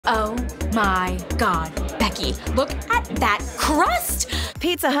Oh my God, Becky, look at that crust!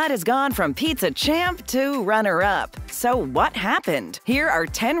 Pizza Hut has gone from pizza champ to runner-up. So what happened? Here are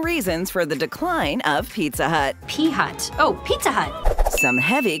 10 reasons for the decline of Pizza Hut. P-Hut. Oh, Pizza Hut. Some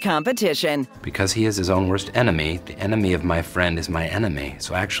heavy competition. Because he is his own worst enemy, the enemy of my friend is my enemy.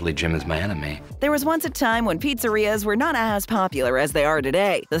 So actually, Jim is my enemy. There was once a time when pizzerias were not as popular as they are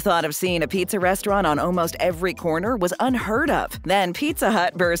today. The thought of seeing a pizza restaurant on almost every corner was unheard of. Then Pizza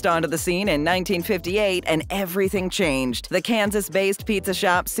Hut burst onto the scene in 1958 and everything changed. The Kansas-based pizza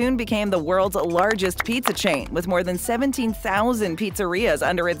shop soon became the world's largest pizza chain, with more than 17,000 pizzerias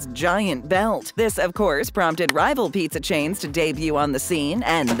under its giant belt. This, of course, prompted rival pizza chains to debut on the scene,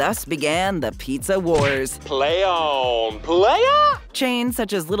 and thus began the Pizza Wars. Play on, player! Chains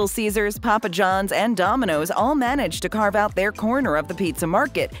such as Little Caesars, Papa John's, and Domino's all managed to carve out their corner of the pizza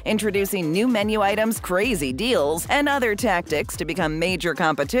market, introducing new menu items, crazy deals, and other tactics to become major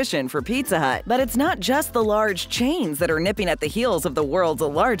competition for Pizza Hut. But it's not just the large chains that are nipping at the heels of the world's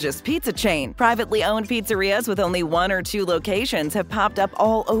largest pizza chain. Privately owned pizzerias with only 1 or 2 locations have popped up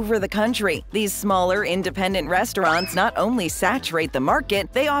all over the country. These smaller, independent restaurants not only saturate the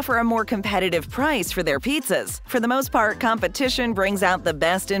market, they offer a more competitive price for their pizzas. For the most part, competition brings out the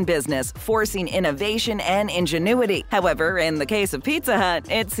best in business, forcing innovation and ingenuity. However, in the case of Pizza Hut,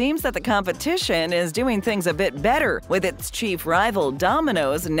 it seems that the competition is doing things a bit better, with its chief rival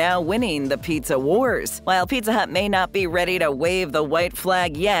Domino's now winning the Pizza Wars. While Pizza Hut may not be ready to wave the white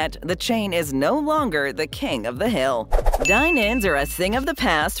flag yet, the chain is no longer the king of the hill. Dine-ins are a thing of the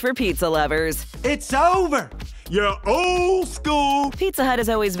past for pizza lovers. It's over! You're old school! Pizza Hut has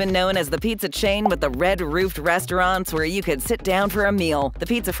always been known as the pizza chain with the red-roofed restaurants where you could sit down for a meal. The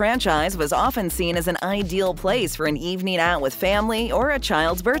pizza franchise was often seen as an ideal place for an evening out with family or a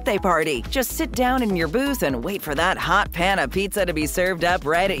child's birthday party. Just sit down in your booth and wait for that hot pan of pizza to be served up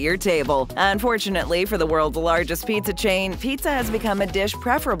right at your table. Unfortunately for the world's largest pizza chain, pizza has become a dish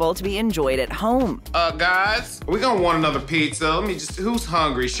preferable to be enjoyed at home. Guys, we gonna want another pizza. Who's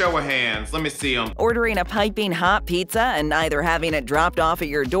hungry? Show of hands. Let me see them. Ordering a piping hot pizza and either having it dropped off at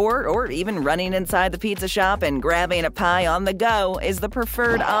your door or even running inside the pizza shop and grabbing a pie on the go is the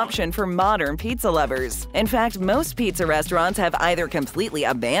preferred option for modern pizza lovers. In fact, most pizza restaurants have either completely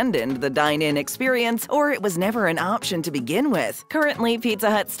abandoned the dine-in experience or it was never an option to begin with. Currently, Pizza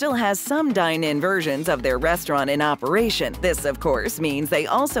Hut still has some dine-in versions of their restaurant in operation. This, of course, means they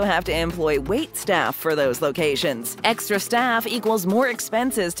also have to employ wait staff for those locations. Extra staff equals more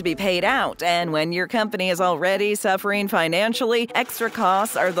expenses to be paid out, and when your company is already suffering financially, extra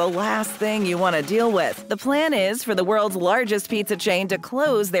costs are the last thing you want to deal with. The plan is for the world's largest pizza chain to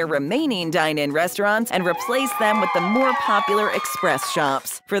close their remaining dine-in restaurants and replace them with the more popular express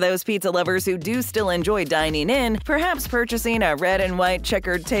shops. For those pizza lovers who do still enjoy dining in, perhaps purchasing a red and white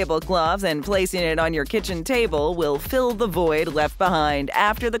checkered tablecloth and placing it on your kitchen table will fill the void left behind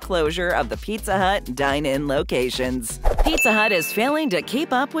after the closure of the Pizza Hut dine-in locations. Pizza Hut is failing to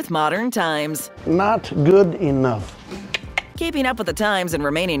keep up with modern times. Not good enough. Keeping up with the times and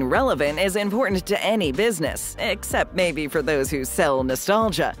remaining relevant is important to any business, except maybe for those who sell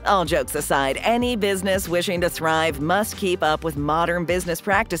nostalgia. All jokes aside, any business wishing to thrive must keep up with modern business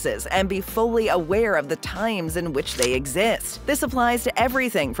practices and be fully aware of the times in which they exist. This applies to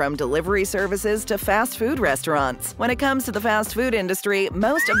everything from delivery services to fast food restaurants. When it comes to the fast food industry,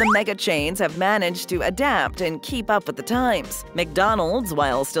 most of the mega chains have managed to adapt and keep up with the times. McDonald's,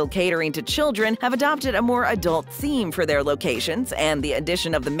 while still catering to children, have adopted a more adult theme for their locations, and the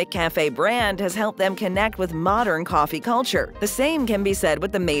addition of the McCafe brand has helped them connect with modern coffee culture. The same can be said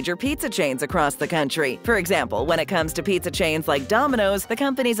with the major pizza chains across the country. For example, when it comes to pizza chains like Domino's, the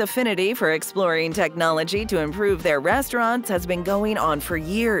company's affinity for exploring technology to improve their restaurants has been going on for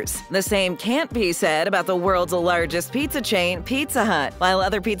years. The same can't be said about the world's largest pizza chain, Pizza Hut. While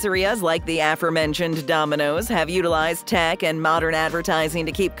other pizzerias like the aforementioned Domino's have utilized tech and modern advertising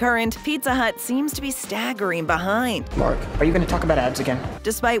to keep current, Pizza Hut seems to be staggering behind. Mark, are you going to talk about ads again?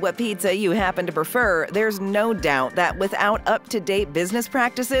 Despite what pizza you happen to prefer, there's no doubt that without up-to-date business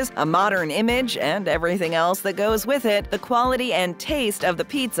practices, a modern image, and everything else that goes with it, the quality and taste of the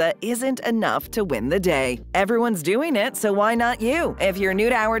pizza isn't enough to win the day. Everyone's doing it, so why not you? If you're new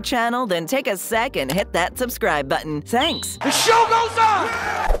to our channel, then take a sec and hit that subscribe button. Thanks! The show goes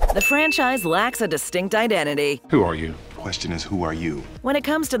on! The franchise lacks a distinct identity. Who are you? Question is, who are you? When it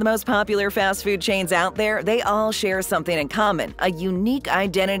comes to the most popular fast food chains out there, they all share something in common, a unique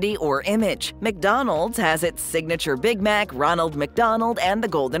identity or image. McDonald's has its signature Big Mac, Ronald McDonald, and the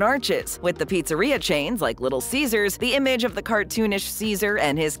Golden Arches. With the pizzeria chains like Little Caesars, the image of the cartoonish Caesar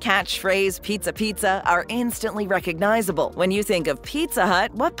and his catchphrase "Pizza Pizza" are instantly recognizable. When you think of Pizza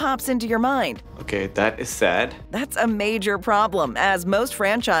Hut, what pops into your mind? Okay, that is sad. That's a major problem, as most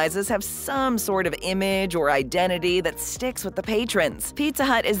franchises have some sort of image or identity that sticks with the patrons. Pizza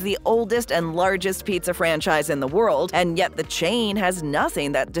Hut is the oldest and largest pizza franchise in the world, and yet the chain has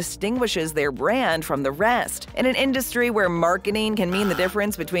nothing that distinguishes their brand from the rest. In an industry where marketing can mean the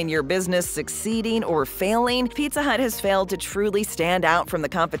difference between your business succeeding or failing, Pizza Hut has failed to truly stand out from the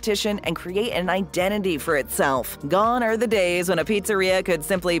competition and create an identity for itself. Gone are the days when a pizzeria could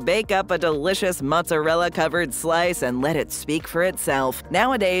simply bake up a delicious mozzarella-covered slice and let it speak for itself.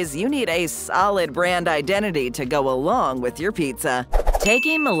 Nowadays, you need a solid brand identity to go along with your pizza.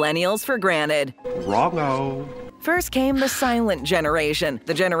 Taking millennials for granted. Wrong-o. First came the silent generation,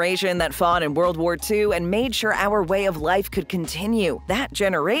 the generation that fought in World War II and made sure our way of life could continue. That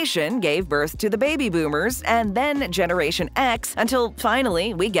generation gave birth to the baby boomers and then Generation X until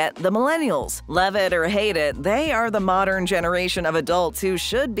finally we get the millennials. Love it or hate it, they are the modern generation of adults who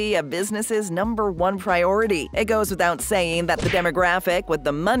should be a business's #1 priority. It goes without saying that the demographic with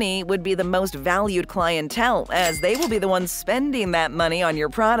the money would be the most valued clientele, as they will be the ones spending that money on your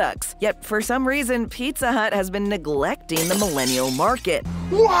products. Yet for some reason, Pizza Hut has been neglecting the millennial market.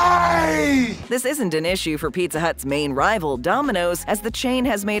 Why? This isn't an issue for Pizza Hut's main rival, Domino's, as the chain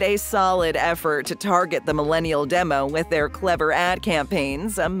has made a solid effort to target the millennial demo with their clever ad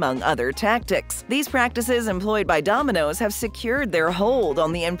campaigns, among other tactics. These practices employed by Domino's have secured their hold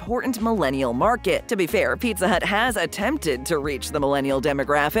on the important millennial market. To be fair, Pizza Hut has attempted to reach the millennial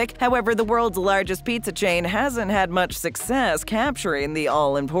demographic. However, the world's largest pizza chain hasn't had much success capturing the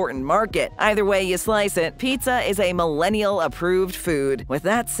all-important market. Either way you slice it, pizza is a millennial-approved food. With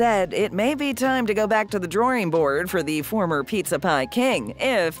that said, it may be time to go back to the drawing board for the former pizza pie king,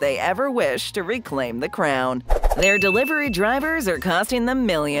 if they ever wish to reclaim the crown. Their delivery drivers are costing them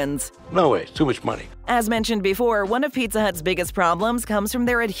millions. No way, it's too much money. As mentioned before, one of Pizza Hut's biggest problems comes from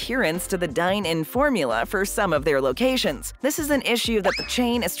their adherence to the dine-in formula for some of their locations. This is an issue that the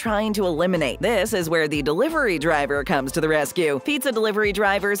chain is trying to eliminate. This is where the delivery driver comes to the rescue. Pizza delivery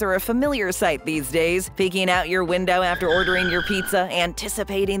drivers are a familiar sight these days. Peeking out your window after ordering your pizza,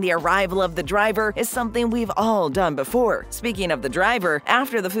 anticipating the arrival of the driver, is something we've all done before. Speaking of the driver,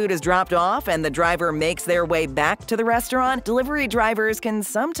 after the food is dropped off and the driver makes their way back to the restaurant, delivery drivers can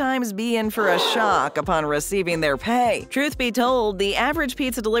sometimes be in for a shock upon receiving their pay. Truth be told, the average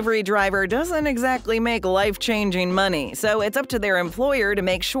pizza delivery driver doesn't exactly make life-changing money, so it's up to their employer to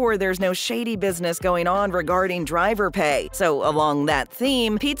make sure there's no shady business going on regarding driver pay. So along that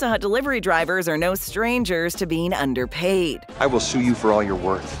theme, Pizza Hut delivery drivers are no strangers to being underpaid. I will sue you for all you're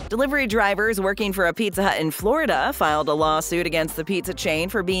worth. Delivery drivers working for a Pizza Hut in Florida filed a lawsuit against the pizza chain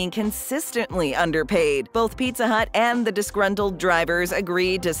for being consistently underpaid. Both Pizza Hut and the disgruntled drivers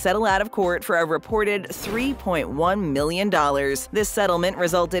agreed to settle out of court for a reported $3.1 million. This settlement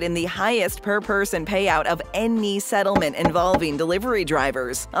resulted in the highest per-person payout of any settlement involving delivery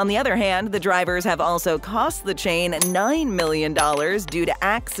drivers. On the other hand, the drivers have also cost the chain $9 million due to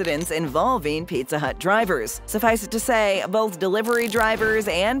accidents involving Pizza Hut drivers. Suffice it to say, both delivery drivers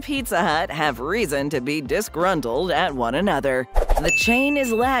and Pizza Hut have reason to be disgruntled at one another. The chain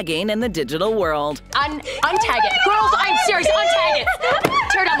is lagging in the digital world. Untag it. Girls, I'm serious. Untag it.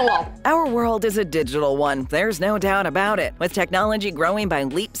 Tear down the wall. Our world is a digital one, there's no doubt about it. With technology growing by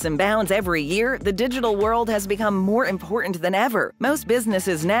leaps and bounds every year, the digital world has become more important than ever. Most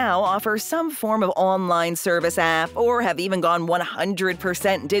businesses now offer some form of online service app or have even gone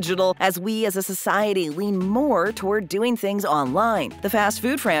 100% digital as we as a society lean more toward doing things online. The fast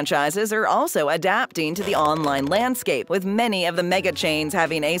food franchises are also adapting to the online landscape, with many of the mega chains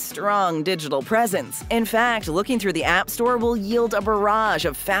having a strong digital presence. In fact, looking through the App Store will yield a barrage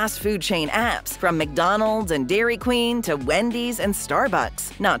of fast food chain apps, from McDonald's and Dairy Queen to Wendy's and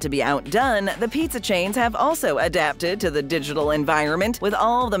Starbucks. Not to be outdone, the pizza chains have also adapted to the digital environment, with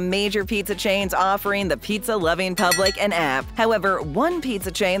all the major pizza chains offering the pizza-loving public an app. However, one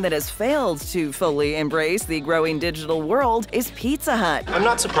pizza chain that has failed to fully embrace the growing digital world is Pizza Hut. I'm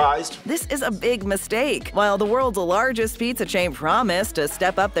not surprised. This is a big mistake. While the world's largest pizza chain promised to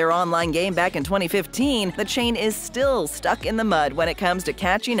step up their online game back in 2015, the chain is still stuck in the mud when it comes to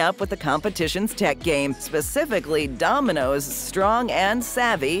catching up with the competition's tech game, specifically Domino's strong and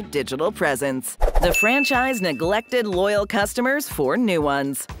savvy digital presence. The franchise neglected loyal customers for new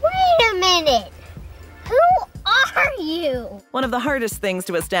ones. Wait a minute! Who are you? One of the hardest things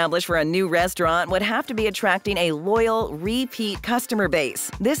to establish for a new restaurant would have to be attracting a loyal, repeat customer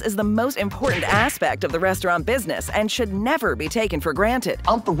base. This is the most important aspect of the restaurant business and should never be taken for granted.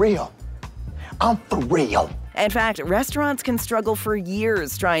 I'm for real. I'm for real. In fact, restaurants can struggle for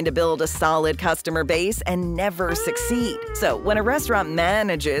years trying to build a solid customer base and never succeed. So when a restaurant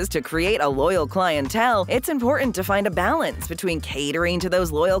manages to create a loyal clientele, it's important to find a balance between catering to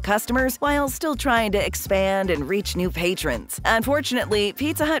those loyal customers while still trying to expand and reach new patrons. Unfortunately,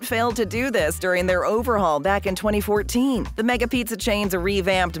 Pizza Hut failed to do this during their overhaul back in 2014. The mega pizza chain's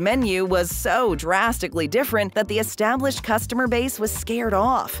revamped menu was so drastically different that the established customer base was scared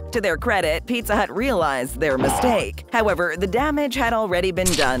off. To their credit, Pizza Hut realized their mistake. However, the damage had already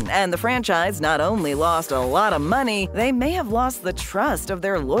been done, and the franchise not only lost a lot of money, they may have lost the trust of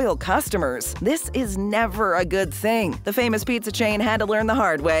their loyal customers. This is never a good thing. The famous pizza chain had to learn the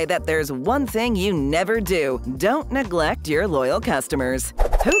hard way that there's one thing you never do: don't neglect your loyal customers.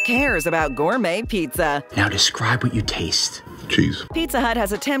 Who cares about gourmet pizza? Now describe what you taste. Cheese. Pizza Hut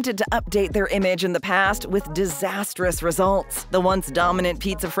has attempted to update their image in the past with disastrous results. The once dominant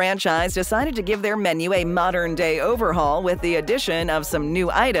pizza franchise decided to give their menu a modern-day overhaul with the addition of some new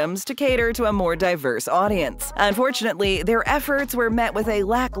items to cater to a more diverse audience. Unfortunately, their efforts were met with a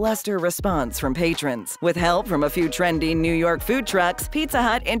lackluster response from patrons. With help from a few trendy New York food trucks, Pizza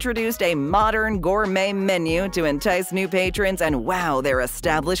Hut introduced a modern gourmet menu to entice new patrons and wow their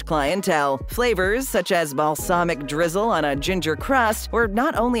established clientele. Flavors such as balsamic drizzle on a ginger crust were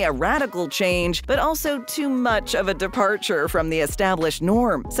not only a radical change, but also too much of a departure from the established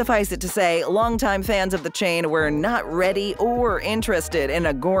norm. Suffice it to say, longtime fans of the chain were not ready or interested in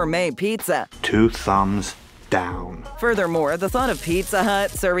a gourmet pizza. 2 thumbs down. Furthermore, the thought of Pizza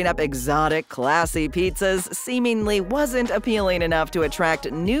Hut serving up exotic, classy pizzas seemingly wasn't appealing enough to attract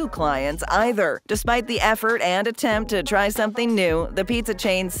new clients either. Despite the effort and attempt to try something new, the pizza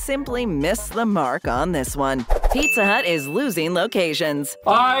chain simply missed the mark on this one. Pizza Hut is losing locations.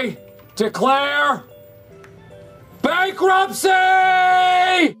 I declare bankruptcy!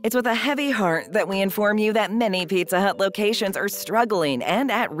 It's with a heavy heart that we inform you that many Pizza Hut locations are struggling and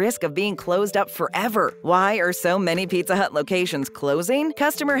at risk of being closed up forever. Why are so many Pizza Hut locations closing?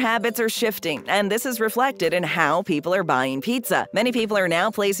 Customer habits are shifting, and this is reflected in how people are buying pizza. Many people are now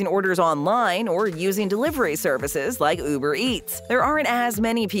placing orders online or using delivery services like Uber Eats. There aren't as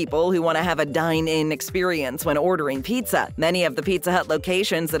many people who want to have a dine-in experience when ordering pizza. Many of the Pizza Hut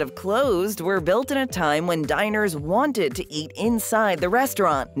locations that have closed were built in a time when diners wanted to eat inside the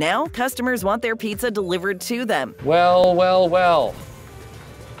restaurant. Now, customers want their pizza delivered to them. Well, well, well.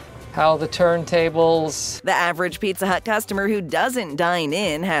 How the turntables. The average Pizza Hut customer who doesn't dine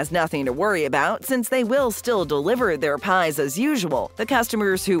in has nothing to worry about since they will still deliver their pies as usual. The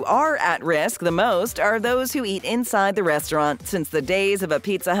customers who are at risk the most are those who eat inside the restaurant, since the days of a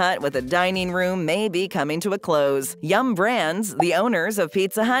Pizza Hut with a dining room may be coming to a close. Yum Brands, the owners of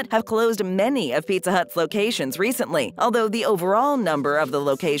Pizza Hut, have closed many of Pizza Hut's locations recently, although the overall number of the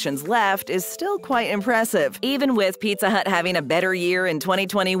locations left is still quite impressive. Even with Pizza Hut having a better year in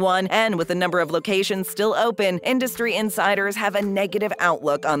 2021, and with the number of locations still open, industry insiders have a negative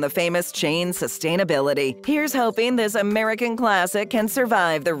outlook on the famous chain's sustainability. Here's hoping this American classic can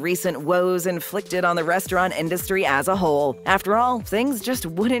survive the recent woes inflicted on the restaurant industry as a whole. After all, things just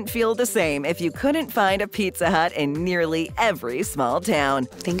wouldn't feel the same if you couldn't find a Pizza Hut in nearly every small town.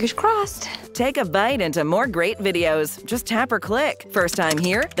 Fingers crossed. Take a bite into more great videos. Just tap or click. First time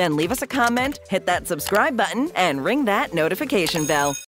here? Then leave us a comment, hit that subscribe button, and ring that notification bell.